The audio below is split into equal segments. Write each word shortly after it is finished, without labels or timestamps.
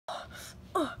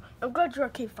I'm glad you're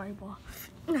okay, Fireball.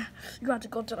 You got to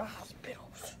go to the hospital.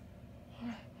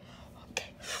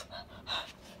 Okay.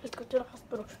 Let's go to the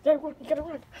hospital. You gotta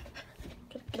run.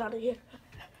 Get out of here.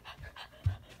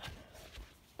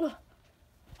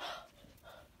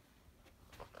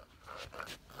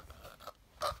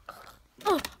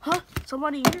 Huh?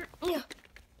 Somebody here? Yeah.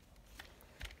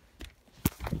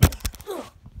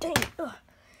 Dang.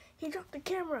 He dropped the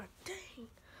camera. Dang.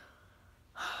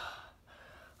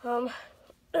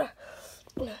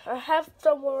 I have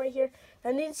someone right here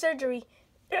that needs surgery.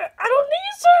 I don't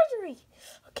need surgery.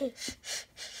 Okay. Shh.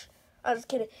 I'm just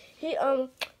kidding. He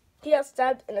got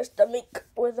stabbed in the stomach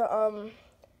with a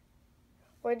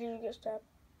Where did you get stabbed?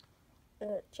 In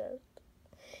the chest.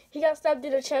 He got stabbed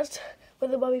in the chest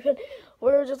with a bobby pin.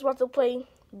 We're just about to play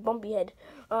Bumpy Head.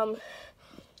 Do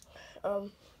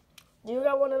you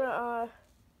got one of the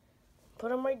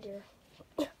put him right there.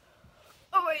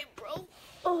 Alright, bro.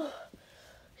 Oh,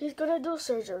 he's gonna do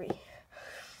surgery.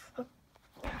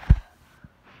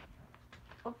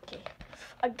 Okay,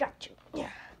 I got you.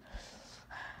 Yeah.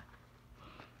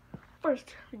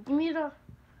 First, give me the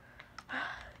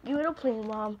plane,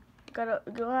 Mom.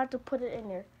 You'll have to put it in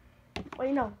there.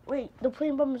 Wait, no, wait. The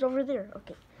plane bomb is over there.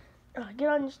 Okay. Get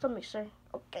on your stomach, sir.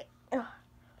 Okay.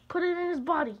 Put it in his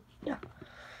body. Yeah.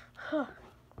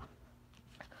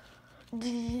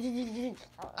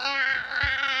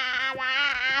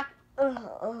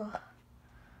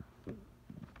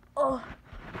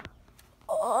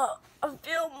 I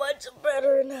feel much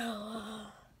better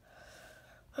now.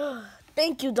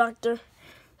 Thank you, doctor.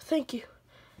 Thank you.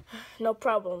 No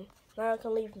problem. Now I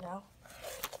can leave now.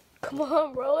 Come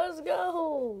on, bro. Let's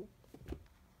go.